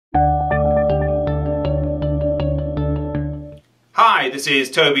Hi, this is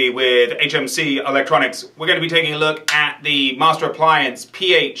Toby with HMC Electronics. We're going to be taking a look at the Master Appliance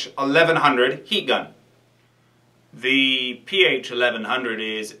PH1100 heat gun. The PH1100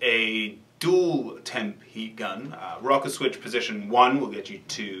 is a dual temp heat gun. Rocker switch position 1 will get you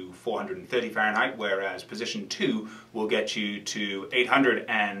to 430 Fahrenheit, whereas position 2 will get you to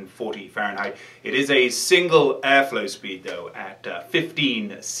 840 Fahrenheit. It is a single airflow speed though at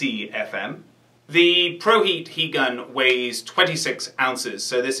 15 CFM. The ProHeat heat gun weighs 26 ounces,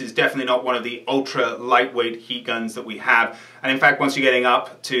 so this is definitely not one of the ultra lightweight heat guns that we have. And in fact, once you're getting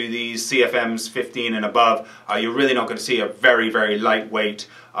up to these CFMs 15 and above, you're really not going to see a very, very lightweight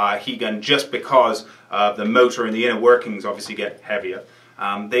heat gun just because the motor and the inner workings obviously get heavier.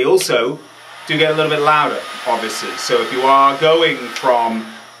 They also do get a little bit louder, obviously. So if you are going from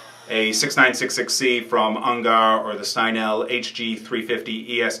a 6966C from Ungar or the Steinel HG350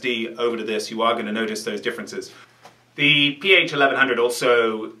 ESD over to this, you are going to notice those differences. The PH1100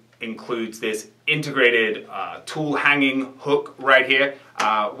 also includes this integrated tool hanging hook right here.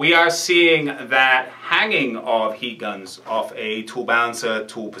 We are seeing that hanging of heat guns off a tool balancer,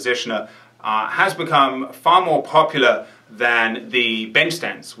 tool positioner has become far more popular than the bench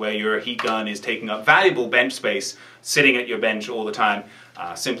stands, where your heat gun is taking up valuable bench space, sitting at your bench all the time.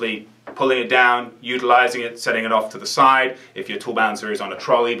 Simply pulling it down, utilizing it, setting it off to the side. If your tool balancer is on a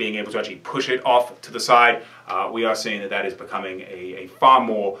trolley, being able to actually push it off to the side. We are seeing that that is becoming a far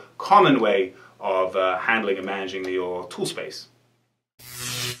more common way of handling and managing your tool space.